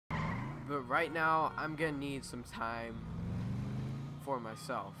But right now, I'm gonna need some time for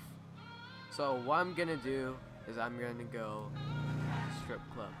myself. So what I'm gonna do is I'm gonna go strip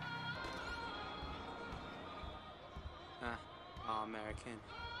club. All American.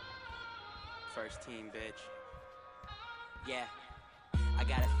 First team, bitch. Yeah. I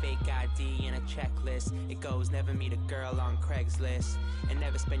got a fake ID and a checklist. It goes never meet a girl on Craigslist. And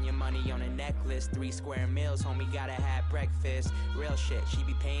never spend your money on a necklace. 3 square meals, homie, gotta have breakfast. Real shit, she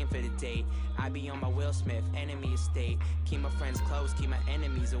be paying for the date. I be on my Will Smith, enemy estate. Keep my friends close, keep my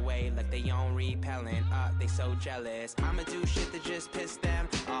enemies away. Like they own repellent, they so jealous. I'ma do shit that just piss them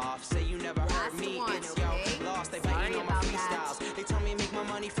off. Say you never heard me, it's yo lost. They biting on my freestyles. They tell me make my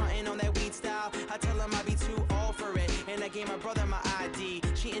money frontin' on that weed style. I tell them I be too old for it. And I gave my brother my ID.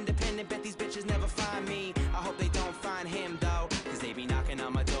 She independent, bet these bitches never find me. I hope they don't find him though, cause they be knocking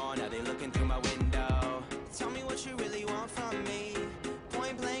on my door, now they looking through my window. Tell me what you really want from me.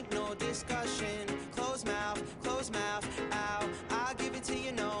 Point blank, no discussion. Close mouth, ow. I'll give it to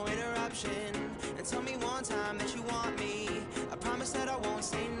you, no interruption. And tell me one time that you want me. I promise that I won't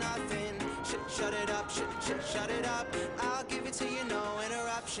say nothing. Shut it up, shut it up. I'll give it to you, no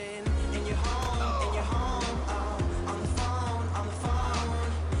interruption. And you're home, oh. On the phone,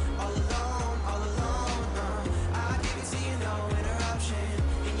 all alone, I'll give it to you, no interruption.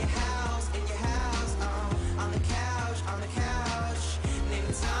 In your house, on the couch, name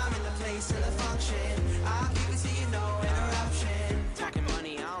the time and the place and the function. I'll give it to you, no interruption. Talking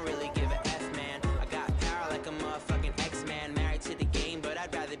money, I don't really give a F, man. I got power like a motherfucking X-Man. Married to the game, but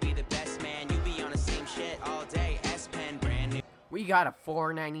I'd rather be the best man. You be on the same shit all day, S-Pen, brand new. We got a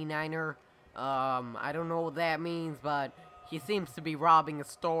 4.99er. I don't know what that means, but he seems to be robbing a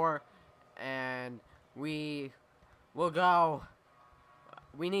store, and we will go.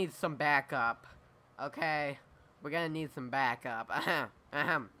 We need some backup, okay? We're gonna need some backup.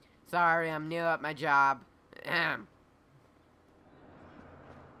 Sorry, I'm new at my job.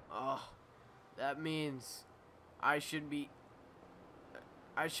 Oh, that means I should get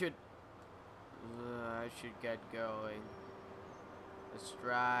going. Let's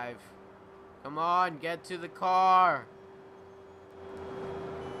drive. Come on, get to the car.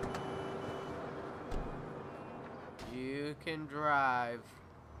 You can drive.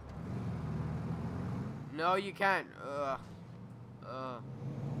 No, you can't.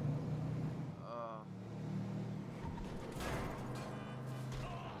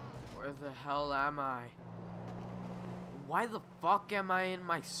 Where the hell am I? Why the fuck am I in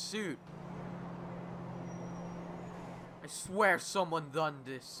my suit? I swear someone done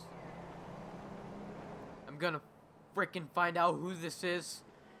this. I'm gonna frickin' find out who this is,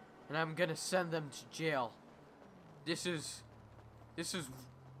 and I'm gonna send them to jail. This is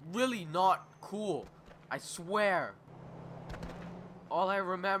really not cool. I swear. All I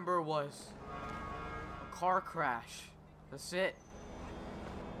remember was a car crash. That's it.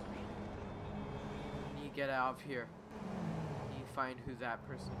 I need to get out of here. I need to find who that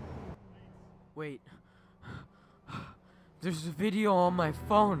person is. Wait. There's a video on my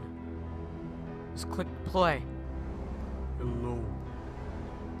phone. Just click play. Hello.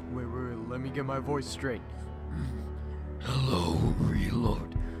 Wait, let me get my voice straight. Hello,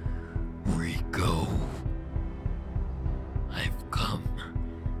 ReloadRico. I've come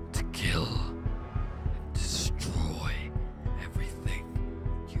to kill and destroy everything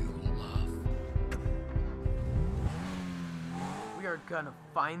you love. We are gonna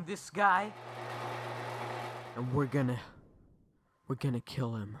find this guy, and we're gonna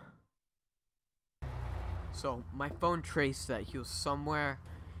kill him. So my phone traced that he was somewhere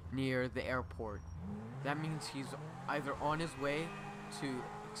near the airport. That means he's either on his way to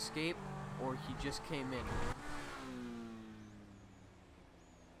escape or he just came in.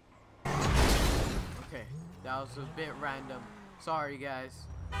 Okay, that was a bit random. Sorry guys.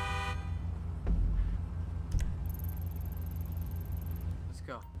 Let's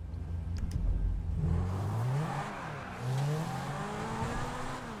go.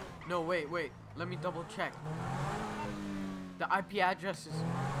 No, wait. Let me double check. The IP address is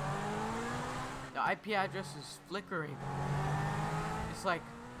flickering. It's like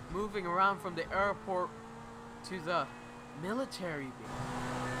moving around from the airport to the military base.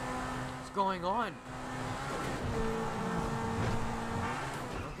 What's going on?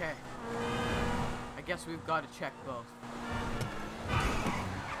 Okay. I guess we've got to check both.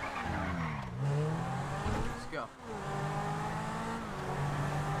 Let's go.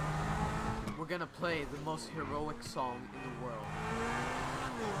 We're gonna play the most heroic song in the world.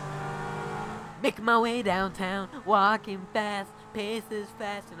 Making my way downtown, walking fast, pace is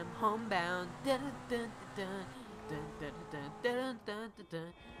fast, and I'm homebound. Dun, dun, dun, dun, dun, dun, dun, dun, dun, dun,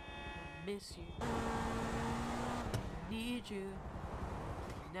 dun. miss you, need you.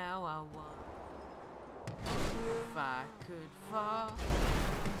 Now I want. If I could fall.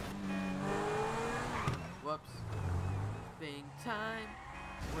 Whoops. Think time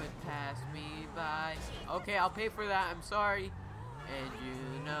would pass me by. Okay, I'll pay for that. I'm sorry. And you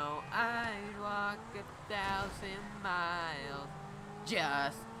know I'd walk 1,000 miles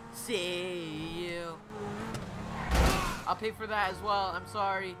just see you. I'll pay for that as well. I'm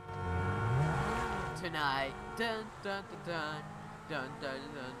sorry. Tonight, dun dun dun dun dun dun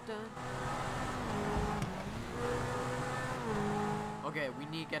dun dun. Okay, we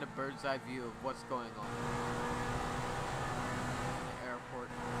need to get a bird's eye view of what's going on. The airport.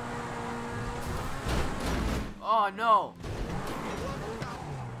 Oh no!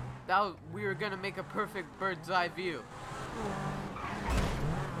 We were gonna make a perfect bird's eye view.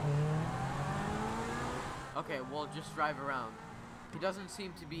 Okay, we'll just drive around. He doesn't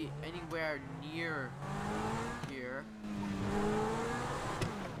seem to be anywhere near here.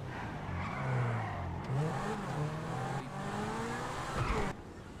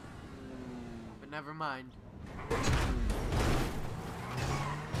 But never mind. It's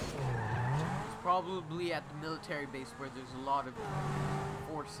probably at the military base where there's a lot of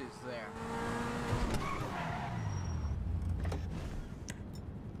forces there.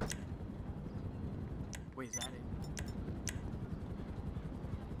 Wait, is that it?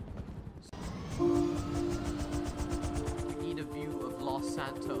 We need a view of Los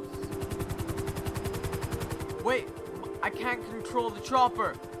Santos. Wait, I can't control the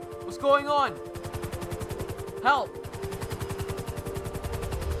chopper. What's going on? Help!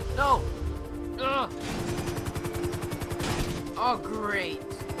 No! Ugh! Oh, great.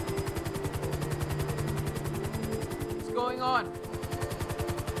 What's going on?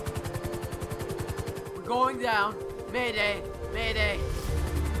 We're going down. Mayday! Mayday!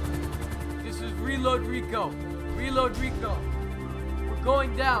 This is ReloadRico. ReloadRico. We're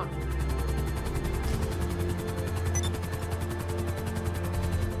going down.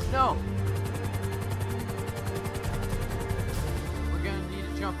 No! We're gonna need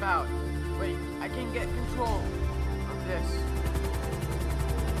to jump out. Wait, I can get control of this.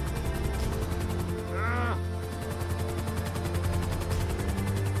 Ugh.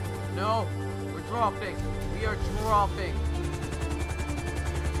 No! We're dropping. We are dropping.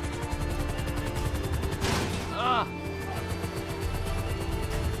 Ugh.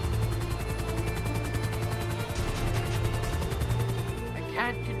 I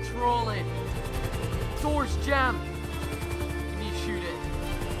can't control it. Door's jammed. Can you shoot it?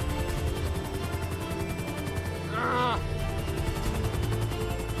 Ugh.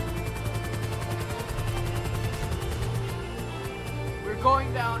 We're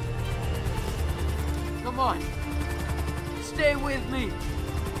going down. Come on. Stay with me.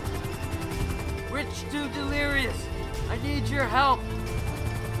 Rich to delirious. I need your help.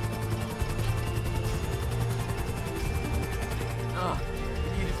 Ugh.